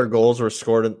 like all their goals were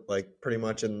scored in, like pretty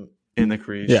much in in the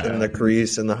crease. Yeah. the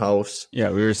crease in the house.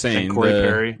 yeah. We were saying And Corey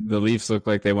Perry. the Leafs looked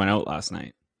like they went out last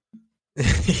night.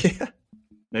 Yeah.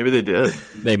 Maybe they did.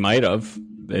 They might have.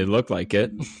 They looked like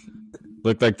it.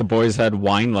 Looked like the boys had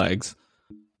wine legs.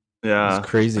 It Yeah, was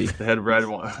crazy. they had red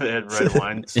wine. They had red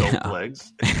wine soaked Yeah.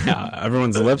 legs. Yeah,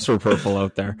 everyone's lips were purple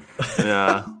out there.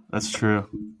 Yeah, that's true.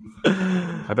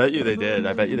 I bet you they did.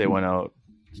 I bet you they went out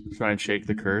to try and shake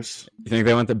the curse. You think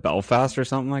they went to Belfast or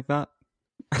something like that?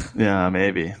 Yeah,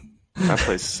 maybe. That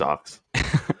place sucks. Oh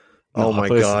No, my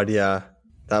place- god, yeah.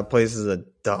 That place is a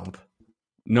dump.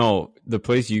 No, the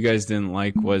place you guys didn't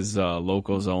like was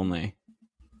locals only.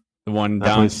 The one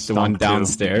That place the one stunk, too.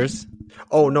 downstairs.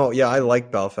 Oh no, yeah, I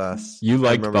like Belfast. You I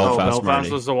liked remember- Oh, Belfast, Belfast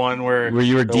Marty. was the one where Where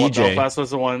you were DJ. Belfast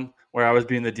was the one where I was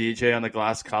being the DJ on the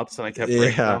glass cups and I kept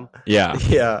breaking Yeah. them. Yeah,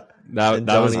 Yeah. that And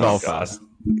was Johnny's- Belfast.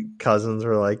 cousins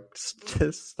were like,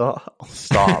 just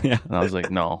stop. Yeah. And I was like,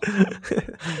 no.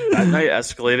 That night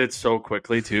escalated so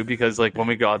quickly too, because like when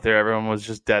we got there, everyone was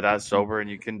just dead ass sober, and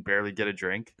you can barely get a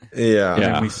drink. Yeah. And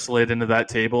then we slid into that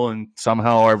table, and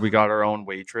somehow we got our own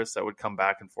waitress that would come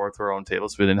back and forth to our own table,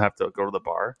 so we didn't have to go to the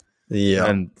bar. Yeah.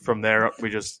 And from there, we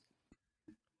just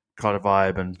caught a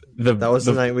vibe, and That was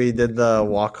the night we did the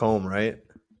walk home, right?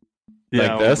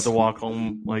 yeah, Like this? the walk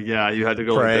home. Like, yeah, you had to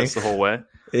go like Prank. this the whole way.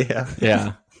 Yeah.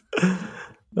 Yeah.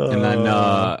 And then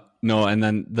and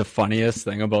then the funniest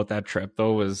thing about that trip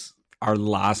though was our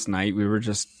last night. We were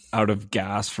just out of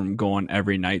gas from going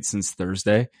every night since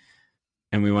Thursday,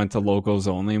 and we went to locals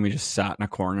only, and we just sat in a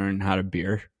corner and had a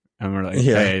beer, and we're like,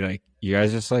 Yeah. hey, like, you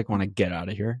guys just like want to get out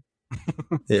of here?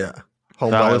 Yeah.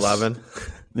 Home That by was- 11.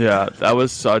 Yeah, that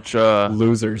was such a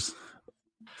Losers.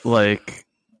 like,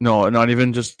 no, not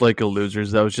even just like a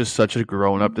losers. That was just such a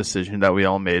grown up decision that we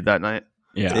all made that night.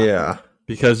 Yeah. Yeah.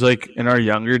 Because like in our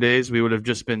younger days, we would have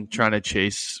just been trying to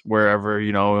chase wherever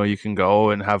you can go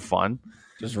and have fun.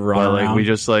 Just But run like around. we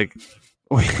just like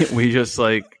we just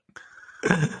like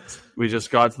we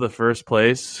just got to the first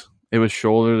place. It was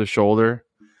shoulder to shoulder.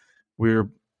 We were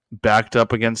backed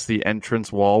up against the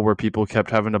entrance wall where people kept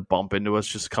having to bump into us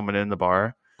just coming in the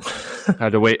bar.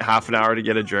 Had to wait half an hour to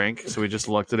get a drink, so we just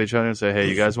looked at each other and said, "Hey,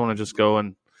 you guys want to just go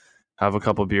and have a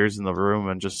couple beers in the room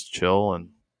and just chill and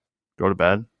go to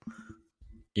bed?"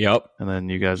 Yep. And then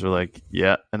you guys were like,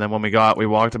 "Yeah." And then when we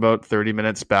walked about 30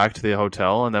 minutes back to the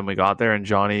hotel, and then we got there, and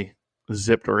Johnny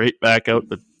zipped right back out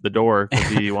the door because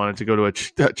he wanted to go to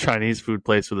a Chinese food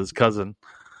place with his cousin.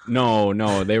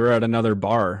 No, they were at another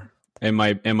bar, and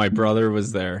my brother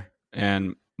was there,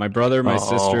 and my brother, my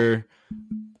sister,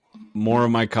 more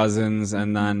of my cousins,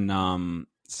 and then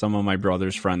some of my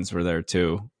brother's friends were there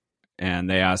too, and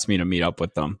they asked me to meet up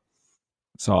with them.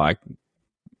 So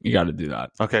you got to do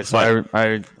that. Okay, so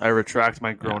I retract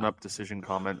my grown up decision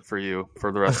comment for you.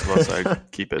 For the rest of us, I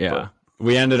keep it. Yeah,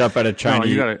 we ended up at a But, no,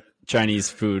 you gotta. Chinese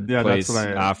food Yeah, that's place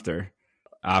what after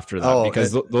that Oh,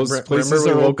 because those remember places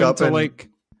we are woke open up to and- like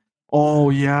Oh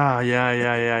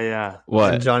yeah.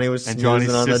 what? And Johnny was And snoozing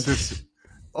Johnny's on sister. the.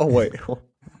 Oh, wait.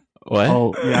 What?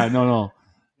 Oh yeah, no.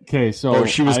 Okay, so Oh,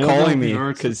 she was I don't know calling if me you've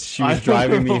ever- 'cause she I was don't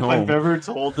driving know me if home. I've ever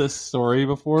told this story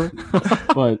before,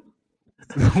 but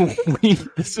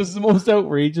this is the most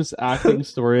outrageous acting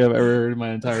story I've ever heard in my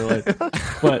entire life.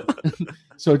 But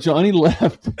so Johnny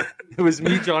left. It was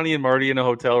me, Johnny, and Marty in a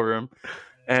hotel room,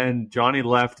 and Johnny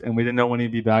left, and we didn't know when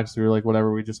he'd be back. So we were like,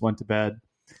 whatever. We just went to bed.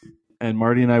 And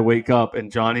Marty and I wake up,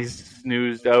 and Johnny's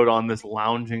snoozed out on this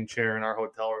lounging chair in our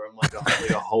hotel room like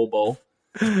a hobo.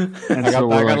 And I got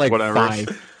we're back at like whatever.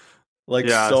 5. Like,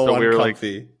 Yeah, so so we were like-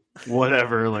 uncomfy.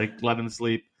 Whatever, like let him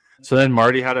sleep. So then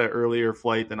Marty had an earlier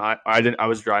flight than I didn't. I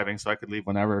was driving, so I could leave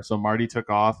whenever. So Marty took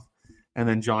off, and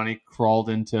then Johnny crawled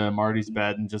into Marty's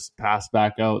bed and just passed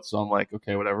back out. So I'm like,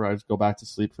 okay, whatever. I just go back to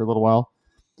sleep for a little while.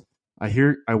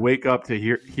 I wake up to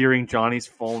hearing Johnny's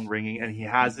phone ringing, and he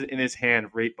has it in his hand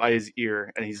right by his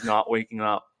ear, and he's not waking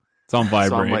up. It's on vibrate.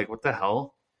 So I'm like, what the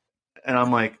hell? And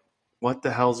I'm like, what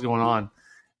the hell's going on?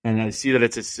 And I see that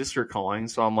it's his sister calling.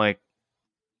 So I'm like,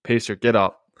 Pacer, get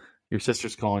up. Your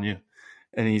sister's calling you.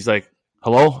 And he's like,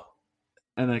 hello?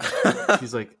 And like,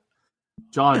 she's like,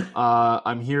 John,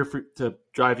 I'm here to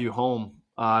drive you home.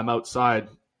 I'm outside.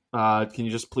 Can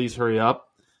you just please hurry up?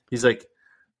 He's like,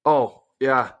 oh,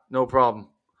 yeah, no problem.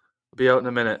 I'll be out in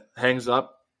a minute. Hangs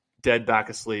up, dead back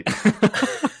asleep.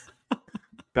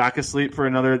 Back asleep for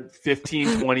another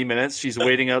 15, 20 minutes. She's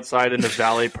waiting outside in the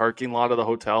valet parking lot of the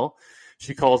hotel.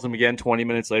 She calls him again 20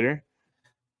 minutes later.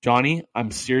 Johnny,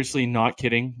 I'm seriously not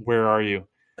kidding. Where are you?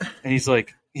 And he's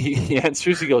like, he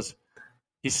answers. He goes,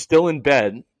 he's still in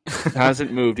bed.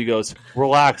 Hasn't moved. He goes,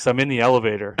 relax. I'm in the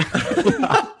elevator.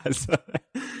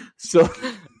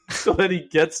 So then he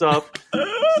gets up,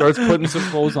 starts putting some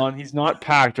clothes on. He's not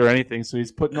packed or anything, so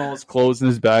he's putting all his clothes in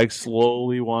his bag,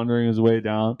 slowly wandering his way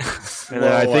down. And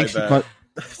then I think she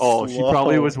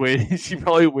probably was waiting. She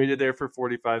probably waited there for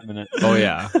 45 minutes, Oh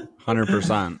yeah,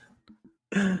 100%.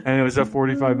 and it was a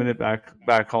 45-minute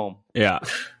back home. Yeah,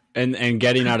 and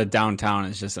getting out of downtown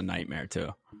is just a nightmare too.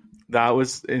 That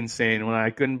was insane. When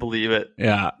I couldn't believe it.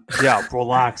 Yeah, Yeah,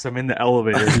 relax. I'm in the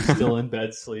elevator. He's still in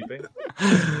bed sleeping.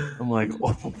 I'm like,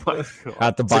 oh my god.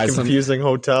 had to It's a buy some. confusing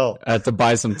hotel. Had to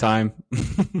buy some time.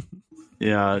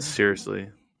 Yeah, seriously.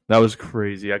 That was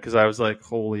crazy. Yeah, because I was like,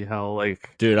 holy hell.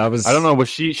 Like, Dude, I don't know. Was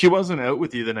she wasn't out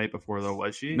with you the night before, though,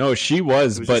 was she? No, she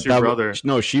was, It was but just your that brother.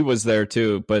 no, she was there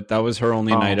too. But that was her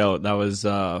only Oh. night out. That was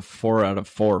 4 out of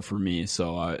 4 for me.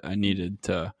 So I needed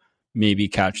to maybe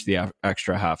catch the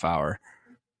extra half hour.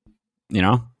 You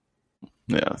know?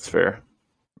 Yeah, that's fair.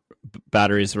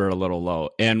 batteries were a little low.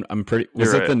 And I'm pretty.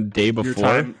 Was You're it the right. day Your before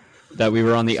time- that we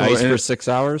were on the So, ice and for it- 6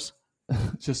 hours?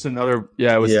 Just another.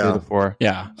 Yeah, it was the Yeah. day before.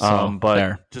 Yeah. So But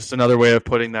there. just another way of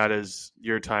putting that is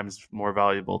your time's more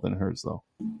valuable than hers, though.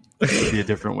 Would be a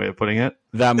different way of putting it.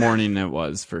 That morning it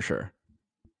was for sure.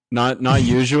 Not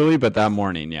usually, but that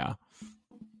morning, yeah.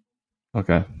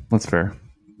 Okay, that's fair.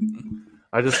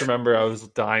 I just remember I was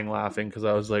dying laughing because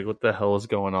I was like, "What the hell is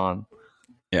going on?"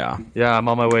 Yeah. Yeah, I'm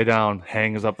on my way down.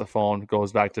 Hangs up the phone,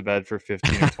 goes back to bed for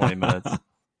 15 or 20 minutes.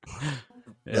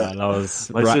 Yeah, that was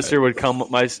My sister would come.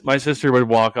 My sister would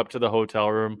walk up to the hotel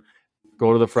room,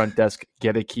 go to the front desk,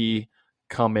 get a key,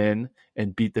 come in,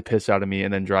 and beat the piss out of me,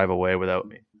 and then drive away without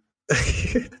me.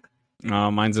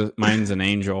 Mine's an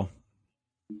angel.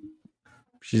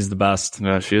 She's the best.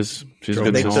 Yeah, she's Drove good.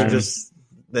 I think home. they're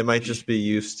they might just be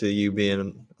used to you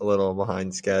being a little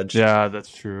behind schedule. Yeah, that's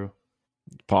true.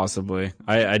 Possibly.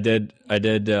 I did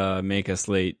make us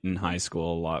late in high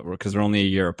school a lot because we're only a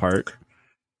year apart.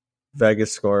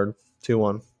 Vegas scored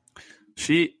 2-1.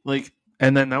 She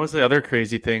and then that was the other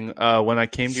crazy thing. When I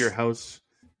came to your house,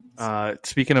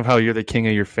 speaking of how you're the king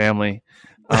of your family,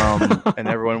 and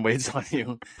everyone waits on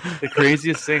you. The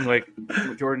craziest thing,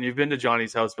 Jordan, you've been to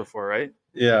Johnny's house before, right?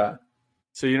 Yeah.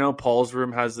 So you know Paul's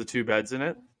room has the 2 beds in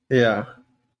it. Yeah.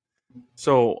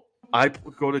 So I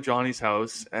go to Johnny's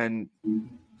house, and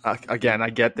again, I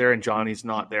get there and Johnny's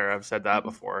not there. I've said that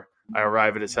before. I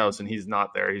arrive at his house and he's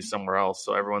not there. He's somewhere else.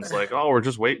 So everyone's like, "Oh, we're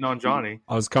just waiting on Johnny."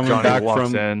 I was coming Johnny back walks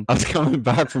from in. I was coming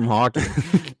back from hockey.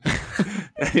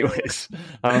 Anyways,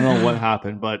 I don't know what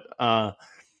happened, but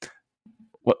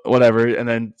whatever. And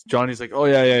then Johnny's like, "Oh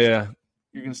yeah.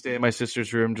 You can stay in my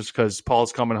sister's room just because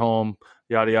Paul's coming home.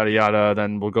 Yada yada yada.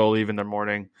 Then we'll go leave in the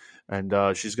morning, and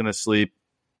she's gonna sleep.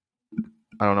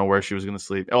 I don't know where she was gonna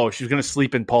sleep. Oh, she was gonna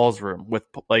sleep in Paul's room with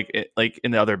like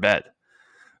in the other bed.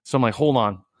 So I'm like, hold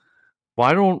on,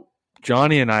 why don't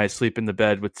Johnny and I sleep in the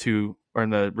bed in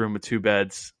the room with 2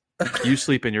 beds? You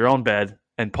sleep in your own bed,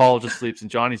 and Paul just sleeps in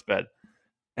Johnny's bed.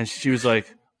 And she was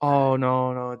like, "Oh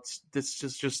no, it's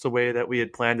just the way that we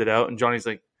had planned it out." And Johnny's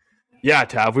like, "Yeah,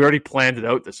 Tav, we already planned it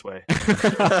out this way."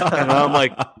 And I'm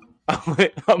like,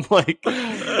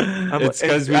 it's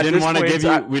because we didn't want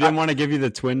to give you the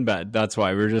twin bed. That's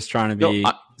why we're just trying to be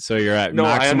so you're at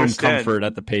maximum comfort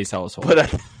at the Pace household.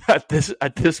 But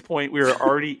at this point, we were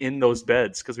already in those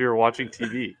beds because we were watching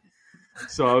TV.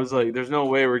 So I was like, "There's no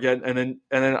way we're getting." And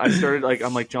then I started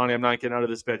I'm like, "Johnny, I'm not getting out of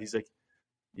this bed." He's like,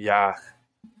 "Yeah,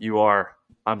 you are.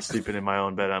 I'm sleeping in my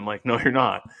own bed." I'm like, "No, you're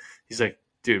not." He's like,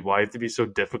 "Dude, why you have to be so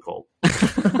difficult?"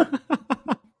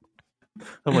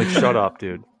 I'm like, "Shut up,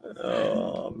 dude."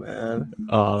 Oh man.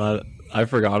 Oh, I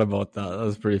forgot about that. That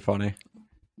was pretty funny.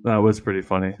 That was pretty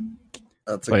funny.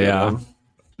 That's a But good yeah, one.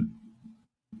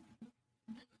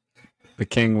 the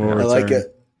king will I return. like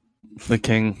it. The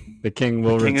king. The king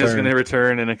will The king is return. going to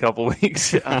return in a couple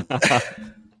weeks. Yeah.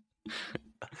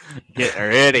 Get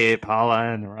ready,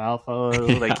 Paula and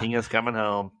Ralpho. The king is coming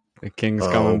home. The king's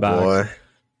coming back. Boy.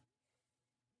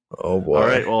 Oh boy. All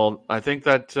right. Well, I think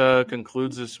that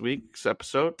concludes this week's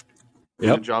episode.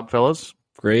 Yep. Good job, fellas.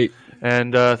 Great.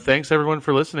 And thanks, everyone,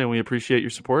 for listening. We appreciate your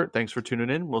support. Thanks for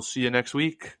tuning in. We'll see you next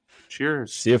week.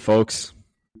 Cheers. See you, folks.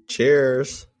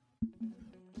 Cheers.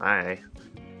 Bye.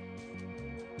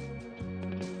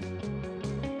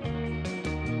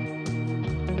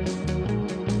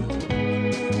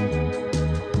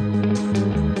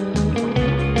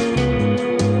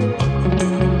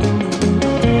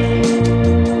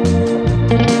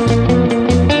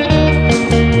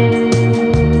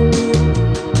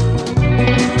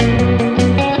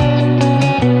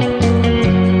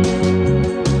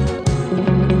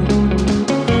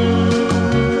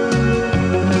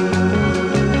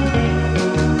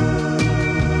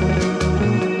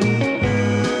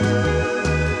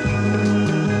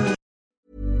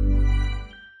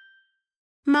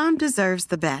 Mom deserves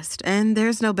the best, and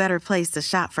there's no better place to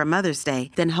shop for Mother's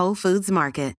Day than Whole Foods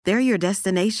Market. They're your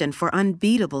destination for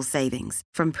unbeatable savings,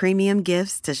 from premium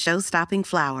gifts to show-stopping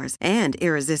flowers and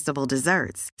irresistible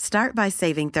desserts. Start by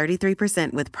saving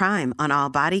 33% with Prime on all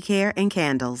body care and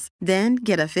candles. Then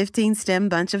get a 15-stem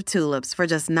bunch of tulips for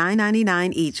just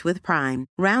 $9.99 each with Prime.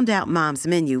 Round out Mom's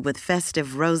menu with festive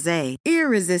rosé,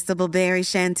 irresistible berry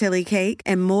chantilly cake,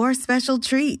 and more special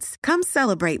treats. Come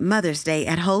celebrate Mother's Day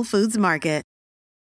at Whole Foods Market.